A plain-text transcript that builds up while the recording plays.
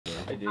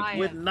I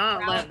would am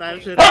not let proud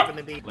that shit happen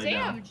to me.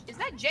 Damn, is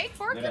that Jake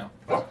Parker?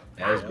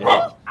 That's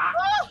good.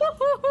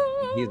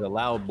 He's a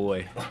loud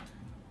boy.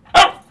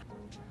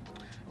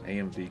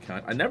 AMV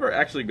con. I never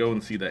actually go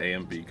and see the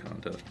AMV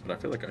contest, but I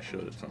feel like I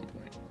should at some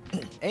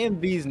point.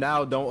 AMVs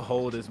now don't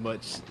hold as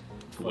much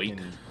weight.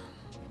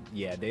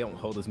 Yeah, they don't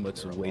hold as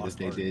much weight as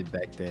they did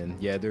back then.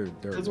 Yeah, they're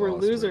Because we're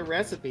loser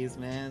recipes,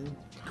 man.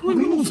 We're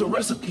loser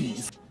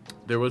recipes.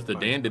 There was the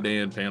Dan to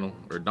Dan panel,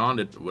 or Don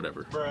to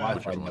whatever.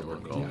 Whichever one you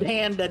want to call it.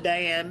 Dan to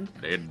Dan.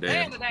 Dan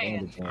to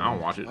Dan. I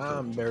don't watch it.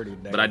 I'm dirty.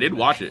 But I did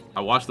watch it.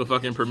 I watched the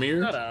fucking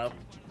premiere. Shut up.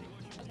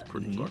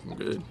 Pretty fucking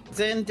good.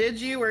 Zen,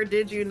 did you or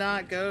did you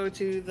not go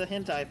to the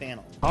hentai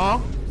panel? Huh?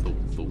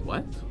 The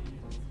what?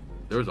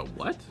 There was a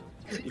what?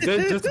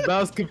 They're just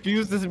about as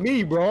confused as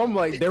me, bro. I'm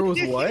like, there was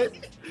what?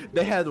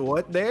 They had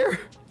what there?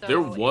 So,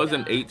 There was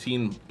an yeah.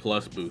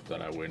 18+ booth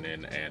that I went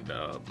in, and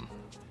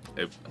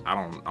I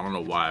don't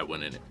know why I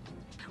went in it.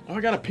 Oh,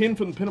 I got a pin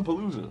from the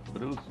Pinapalooza,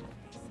 but it was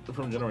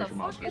from Generation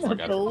Monster. So I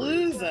got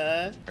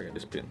Palooza. I got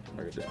this pin.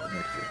 I got this pin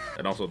next to it.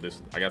 And also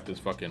this, I got this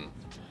fucking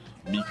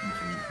Mickey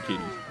from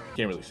Kitty.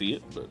 Can't really see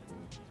it, but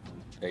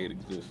hey, it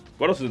exists.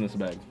 What else is in this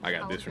bag? I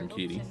got this from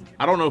Kitty.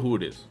 I don't know who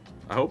it is.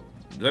 I hope.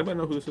 Does anybody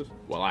know who this is?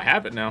 Well, I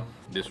have it now.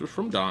 This was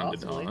from Don to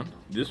Don.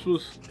 This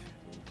was.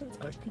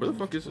 Where the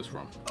fuck is this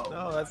from?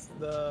 No, that's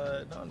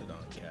the Don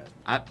cat.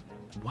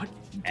 What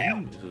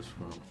game is this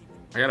from?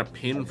 I got a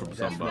pin from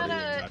somebody.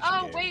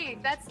 Oh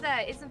wait, that's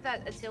that. Isn't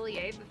that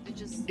Atelier? But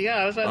just Yeah,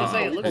 I was about to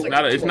say, it looks it's like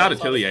not. It's not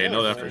Atelier. I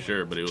know that for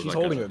sure. But it was She's like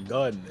holding a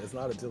gun. It's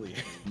not Atelier.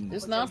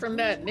 It's not from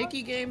that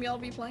Nikki game y'all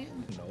be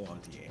playing? No,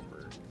 Auntie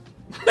Amber.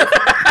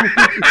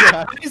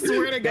 I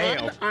swear to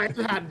God, I'm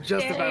not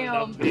just about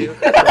done with you.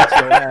 That's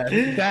your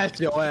ass. That's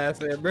your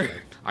ass, Amber.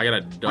 I got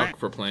a duck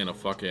for playing a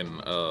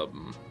fucking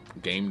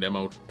game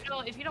demo.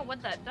 if you don't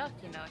want that duck,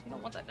 you know, if you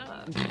don't want that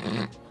duck,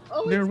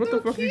 Oh, Man, it's what so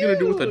the fuck are you gonna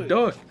do with a cute.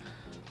 duck?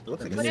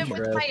 Looks like put it a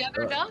with my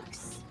other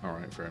ducks. All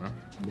right, fair enough.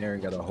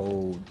 Darren got a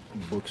whole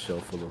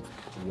bookshelf full of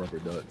rubber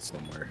ducks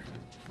somewhere.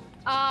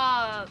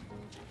 I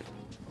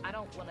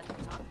don't want to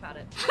talk about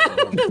it.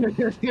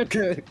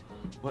 Okay.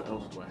 What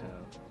else do I have?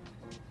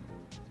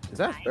 Is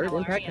that I third know,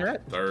 impact Ariana.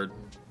 hat? Third.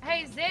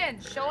 Hey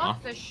Zen, show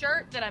off the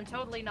shirt that I'm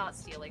totally not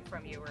stealing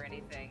from you or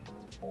anything.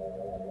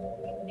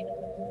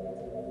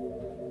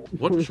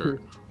 What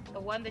shirt? The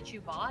one that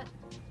you bought.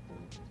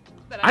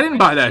 I didn't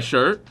buy that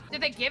shirt.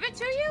 Did they give it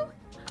to you?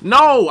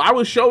 No, I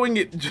was showing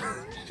it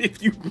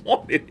if you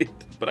wanted it,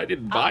 but I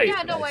didn't buy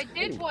yeah, it. no, I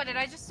did want it.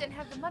 I just didn't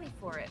have the money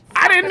for it.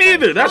 I didn't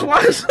either. That's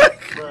why it's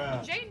like.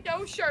 Jane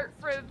Doe shirt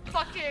for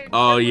fucking.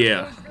 Oh,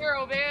 yeah.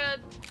 Zero, man.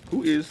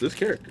 Who is this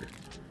character?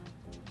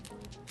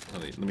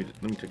 Let me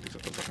take this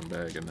out the fucking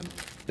bag and then.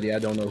 But yeah, I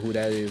don't know who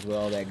that is with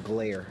all that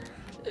glare.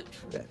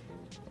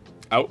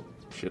 Oh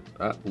shit!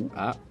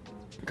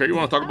 Okay, you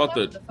want to talk about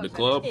the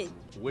club?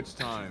 Which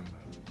time?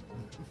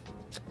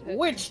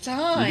 Which We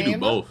time? can do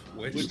both.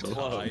 Which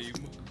time?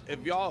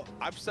 If y'all,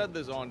 I've said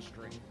this on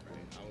stream,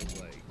 right? I was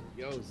like,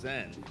 yo,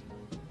 Zen,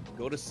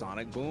 go to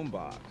Sonic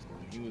Boombox.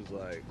 And he was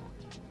like,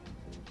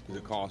 does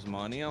it cost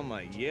money? I'm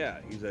like, yeah.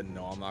 He said,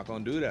 no, I'm not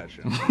going to do that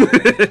shit.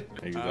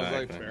 Exactly. I was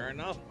like, fair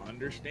enough,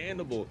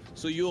 understandable.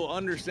 So you'll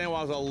understand why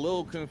I was a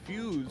little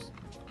confused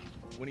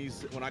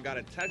when I got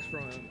a text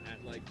from him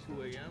at like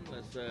 2 a.m.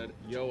 that said,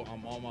 yo,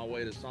 I'm on my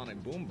way to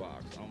Sonic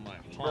Boombox. I'm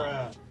like,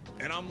 huh.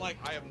 And I'm like,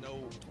 I have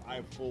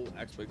full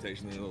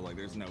expectation that like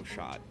there's no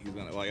shot he's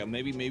gonna like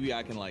maybe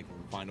I can like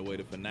find a way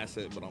to finesse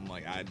it, but I'm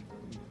like I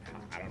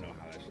don't know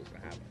how that's just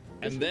gonna happen.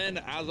 And then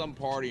as I'm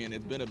partying,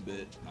 it's been a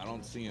bit, I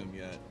don't see him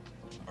yet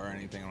or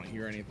anything, I don't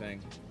hear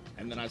anything,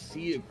 and then I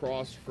see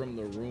across from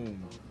the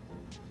room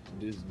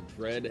this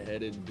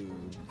dread-headed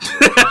dude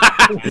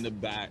in the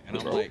back, and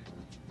I'm like,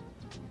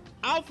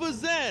 Alpha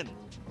Zen!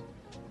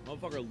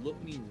 Motherfucker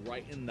looked me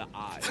right in the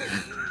eye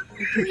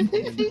and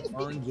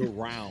turns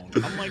around.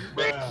 I'm like,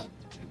 Rick.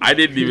 I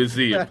didn't even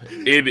see him.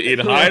 In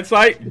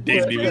hindsight,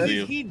 didn't even see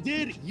him. He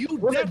did. You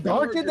Was it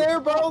dark in there,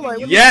 bro? Like,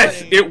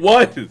 Yes, it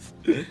was.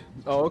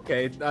 Oh,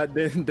 okay.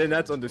 Then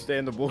that's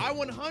understandable. I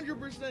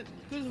 100%.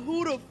 Because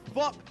who the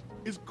fuck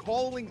is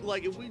calling?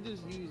 Like, if we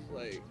just use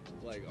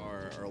like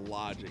our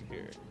logic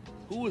here,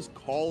 who is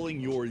calling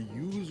your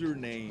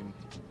username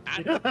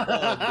at the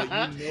club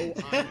that you know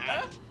I'm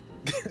at?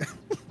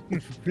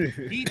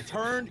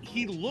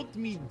 He looked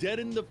me dead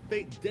in the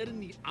face, dead in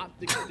the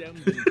optic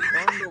stems, and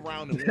turned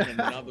around and went in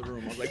another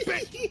room. I was like,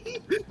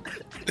 "Bitch,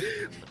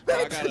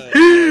 I gotta."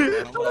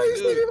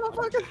 I'm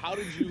like, dude, how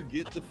did you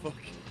get the fuck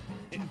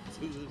into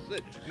this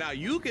shit? Now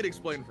you can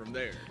explain from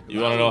there. You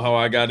want to know how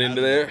I got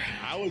into there?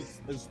 I was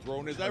as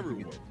thrown as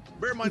everyone.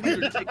 Bear in mind, these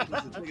are tickets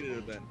to the ticketed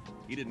event.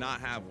 He did not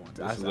have one.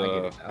 That's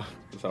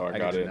how I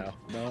got in.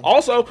 No.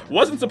 Also,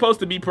 wasn't supposed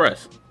to be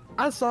press.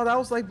 I saw that. I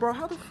was like, bro,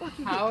 how the fuck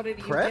you How get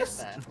did you press?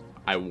 get that?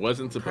 I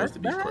wasn't supposed to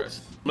be Press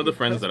press. Some of the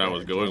friends that I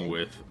was going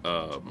with,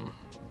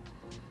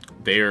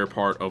 they're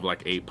part of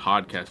like a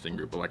podcasting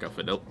group, like a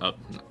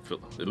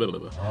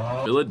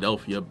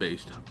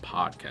Philadelphia-based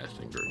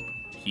podcasting group.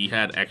 He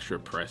had extra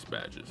press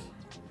badges.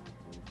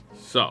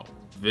 So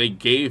they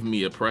gave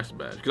me a press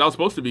badge because I was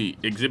supposed to be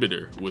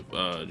exhibitor with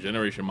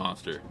Generation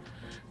Monster,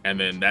 and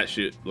then that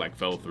shit like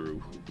fell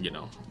through. You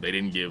know, they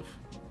didn't give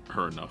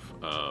her enough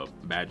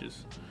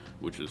badges,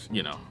 which is,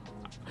 you know,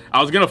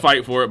 I was gonna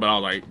fight for it, but I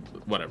was like,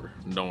 whatever,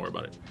 don't worry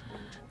about it,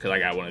 because I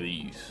got one of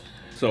these.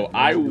 So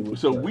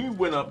we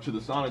went up to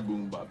the Sonic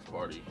Boombox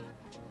party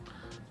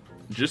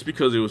just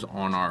because it was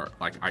on our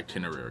like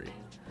itinerary.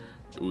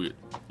 We,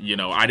 you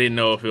know, I didn't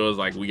know if it was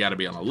like we got to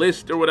be on a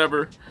list or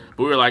whatever,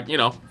 but we were like, you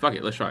know, fuck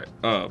it, let's try it.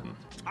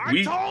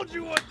 I told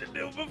you what to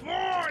do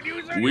before. And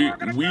you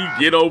said we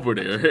get over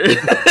there.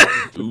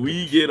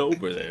 We get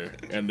over there,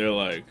 and they're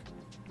like,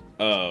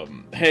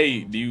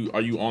 hey,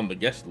 are you on the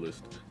guest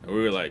list? And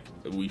we were like,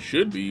 we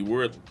should be.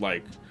 We're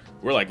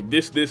like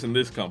this and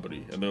this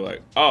company, and they're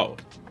like, oh,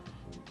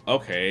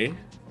 okay.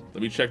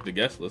 Let me check the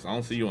guest list. I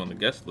don't see you on the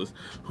guest list.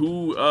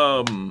 Who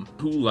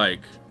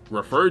like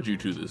referred you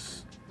to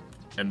this?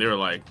 And they were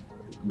like,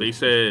 they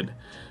said,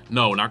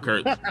 no, not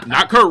Kurt,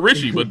 not Kurt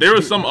Ritchie, but there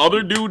was some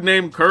other dude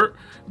named Kurt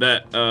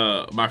that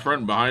my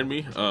friend behind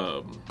me,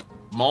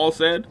 Maul,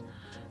 said,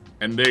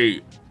 and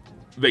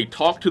they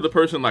talked to the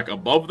person like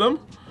above them,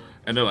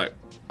 and they're like,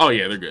 oh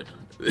yeah, they're good,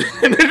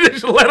 and they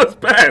just let us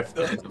pass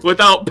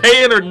without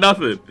paying or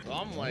nothing. So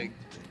I'm like,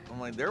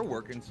 they're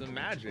working some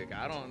magic.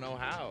 I don't know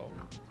how.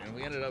 And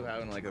we ended up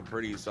having like a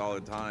pretty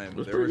solid time.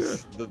 There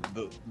was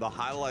the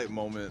highlight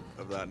moment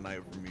of that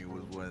night for me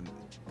was when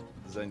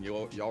Zen,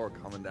 y'all were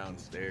coming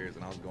downstairs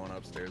and I was going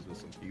upstairs with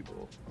some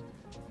people.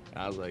 And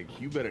I was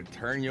like, you better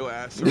turn your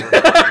ass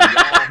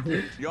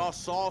around. Y'all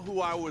saw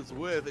who I was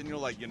with and you're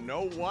like, you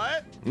know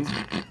what?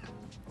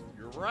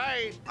 You're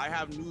right. I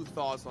have new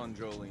thoughts on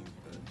Jolene.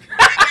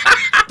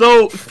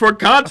 So for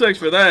context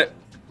for that,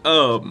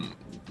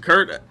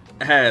 Kurt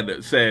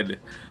had said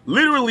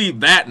literally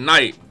that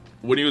night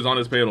when he was on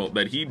his panel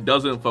that he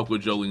doesn't fuck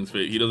with Jolene's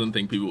fit. He doesn't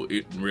think people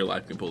in real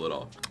life can pull it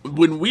off.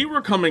 When we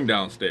were coming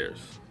downstairs,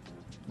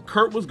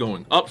 Kurt was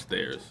going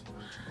upstairs,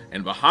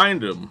 and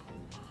behind him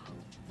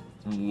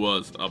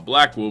was a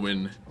black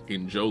woman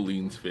in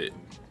Jolene's fit.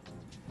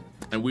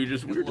 And we were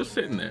just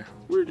sitting there.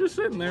 We were just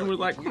sitting there and we're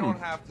like, you don't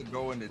have to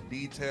go into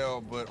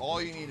detail, but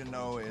all you need to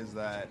know is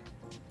that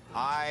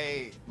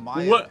my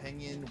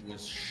opinion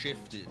was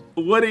shifted.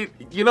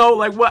 You know,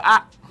 like what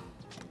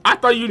I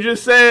thought you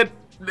just said.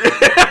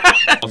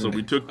 Also,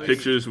 we took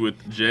pictures with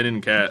Jen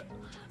and Kat,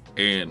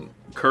 and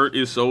Kurt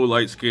is so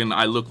light skinned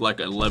I look like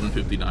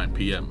 11:59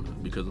 p.m.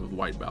 because of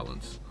white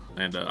balance.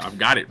 And I've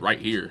got it right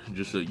here,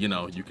 just so you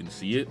know, you can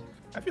see it.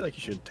 I feel like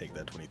you should take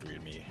that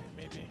 23andMe,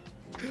 maybe.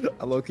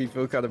 I low-key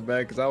feel kind of bad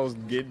because I was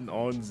getting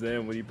on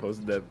Zen when he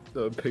posted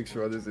that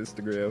picture on his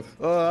Instagram.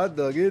 Oh, I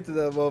dug into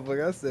that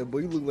motherfucker. I said, boy,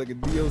 you look like a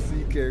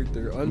DLC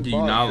character. Unboxed.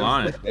 You're not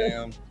lying.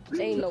 Damn.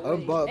 Ain't no way.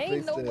 Unboxed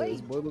Ain't no face way.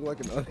 ass. Boy, look like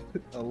an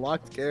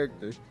unlocked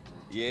character.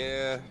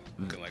 Yeah.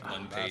 Looking like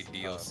unpaid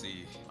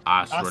DLC.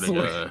 I swear to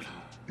God.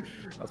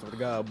 I swear to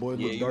God, boy,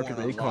 look darker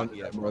than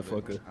Akon, that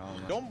motherfucker.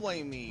 Don't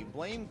blame me.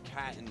 Blame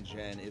Kat and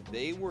Jen. If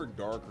they were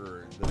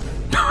darker,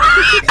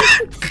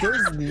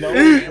 There's no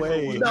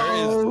way.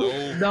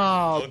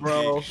 Nah,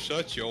 bro.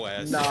 Shut your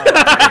ass.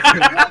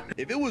 Nah.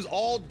 if it was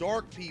all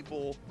dark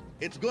people,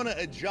 it's gonna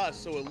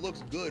adjust so it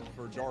looks good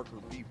for darker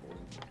people.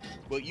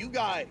 But you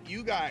got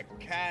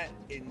Kat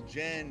and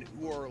Jen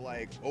who are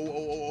like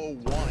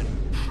 00001.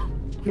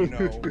 You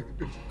know,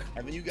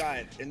 and then you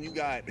got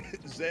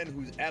Zen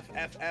who's F.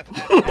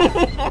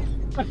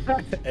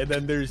 And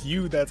then there's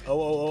you that's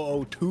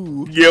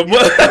 00002. Yeah,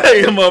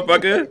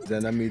 motherfucker.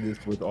 Zen, I mean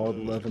this with all the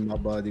love in my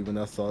body. When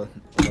I saw that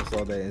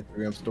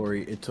Instagram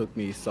story, it took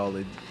me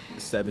solid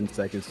 7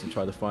 seconds to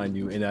try to find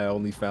you, and I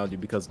only found you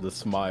because of the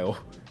smile.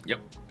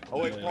 Yep. Oh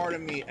wait,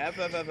 pardon me. F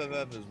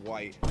is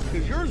white.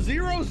 Cause you're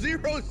 00000.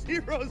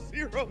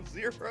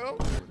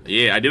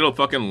 Yeah, I did a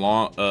fucking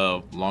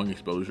long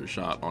exposure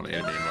shot on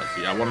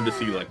ANIMENYC. I wanted to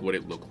see like what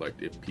it looked like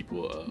if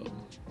people,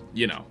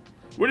 you know,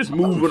 we're just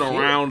moving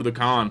around the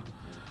con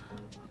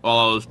while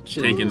I was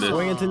taking this.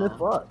 Swinging to the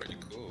fuck. Pretty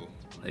cool.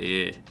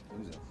 Yeah. It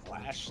was a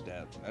flash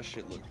step. That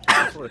shit looked.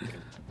 I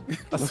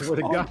swear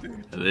to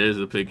God. There's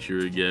a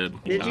picture again.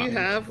 Did you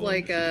have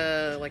like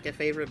a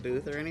favorite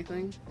booth or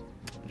anything?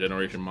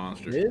 Generation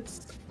Monster.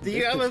 Do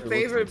you have a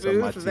favorite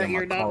booth that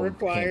you're not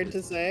required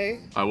to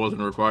say? I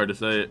wasn't required to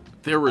say it.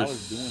 There were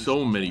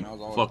so many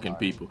fucking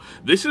people.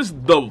 This is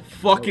the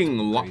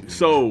fucking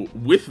so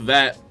with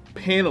that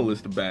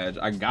panelist badge,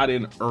 I got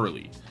in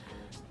early,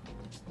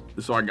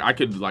 so I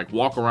could like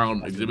walk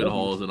around exhibit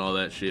halls and all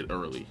that shit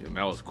early, and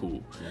that was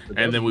cool.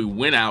 And then we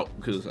went out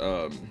because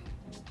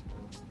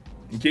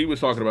Kate was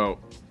talking about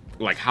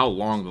like how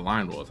long the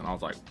line was, and I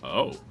was like,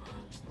 oh.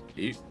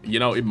 You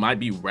know, it might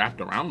be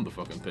wrapped around the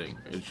fucking thing.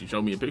 And she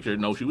showed me a picture.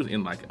 No, she was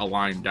in like a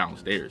line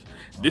downstairs.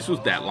 This was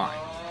that line.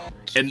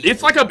 And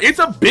it's like it's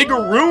a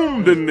bigger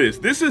room than this.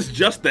 This is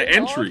just the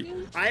entry.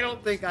 I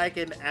don't think I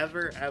can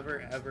ever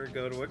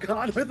go to a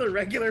con with a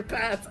regular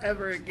pass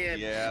ever again.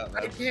 Yeah.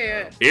 I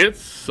can't.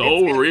 It's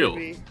so It's real.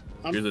 Here's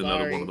Here's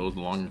another one of those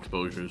long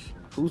exposures.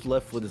 Whose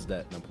left foot is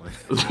that? No playing.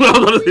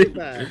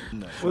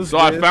 So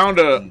I found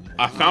a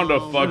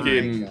Oh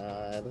fucking, my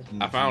God.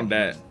 I found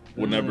that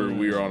whenever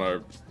we were on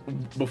our,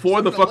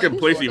 before the fucking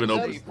place even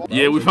opened.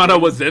 Yeah, we found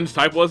out what Zen's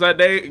type was that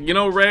day. You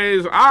know,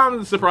 Rays,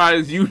 I'm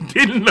surprised you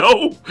didn't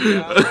know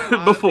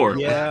before.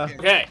 Yeah.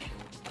 Okay.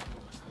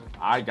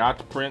 I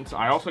got prints.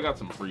 I also got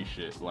some free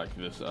shit like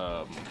this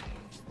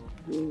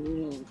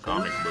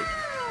comic book.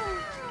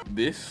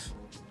 This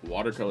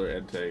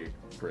watercolor Entei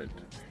print.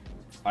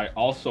 I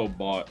also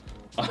bought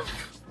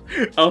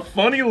a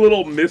funny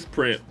little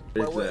misprint.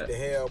 What the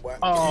hell, boy?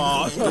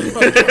 Oh.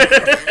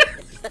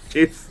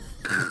 It's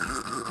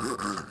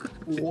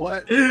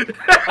What?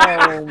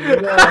 Oh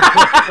no.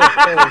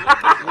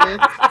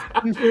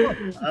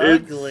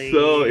 Ugly. It's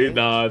so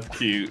it's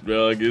cute,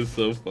 bro. Like, it's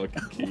so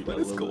fucking cute. I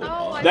love it.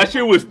 Oh, I That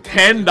shit was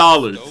 $10.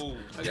 No.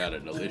 I got a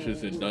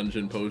Delicious in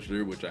Dungeon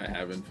poster, which I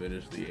haven't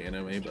finished the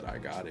anime, but I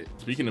got it.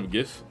 Speaking of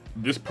gifts,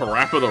 this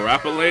Parappa the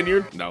Rappa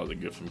lanyard, that was a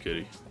gift from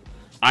Kitty.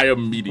 I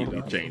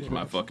immediately changed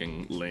my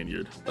fucking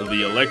lanyard.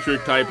 The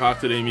electric type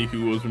Hatsune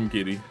Miku was from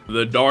Kitty.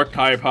 The dark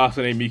type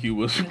Hatsune Miku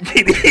was from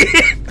Kitty.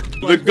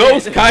 The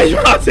ghost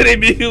Kaiju Hatsune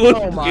Miku was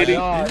from Kitty.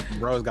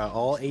 Bro's got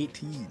all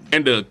 18.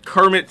 And the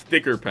Kermit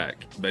sticker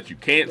pack that you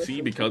can't see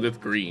because it's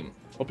green.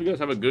 Hope you guys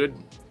have a good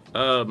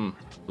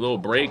little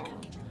break.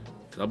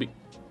 I'll be.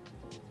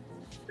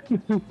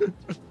 Can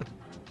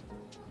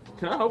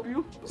I help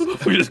you?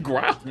 We just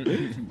growl.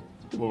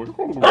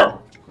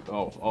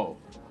 Oh.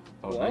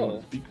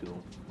 Whoa. Speak to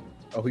them.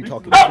 Oh, he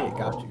talking shit.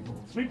 Got you.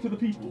 Speak to the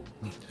people.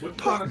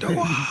 Talk to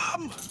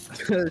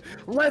him.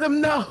 Let him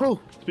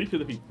know. Speak to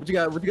the people. What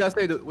you guys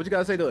say to us? What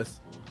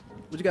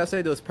you guys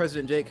say to us,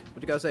 President Jake?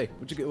 What you guys say?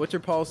 What's your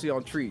policy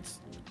on treats?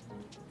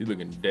 He's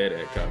looking dead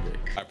at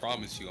Kage. I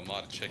promise you, I'm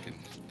not a chicken.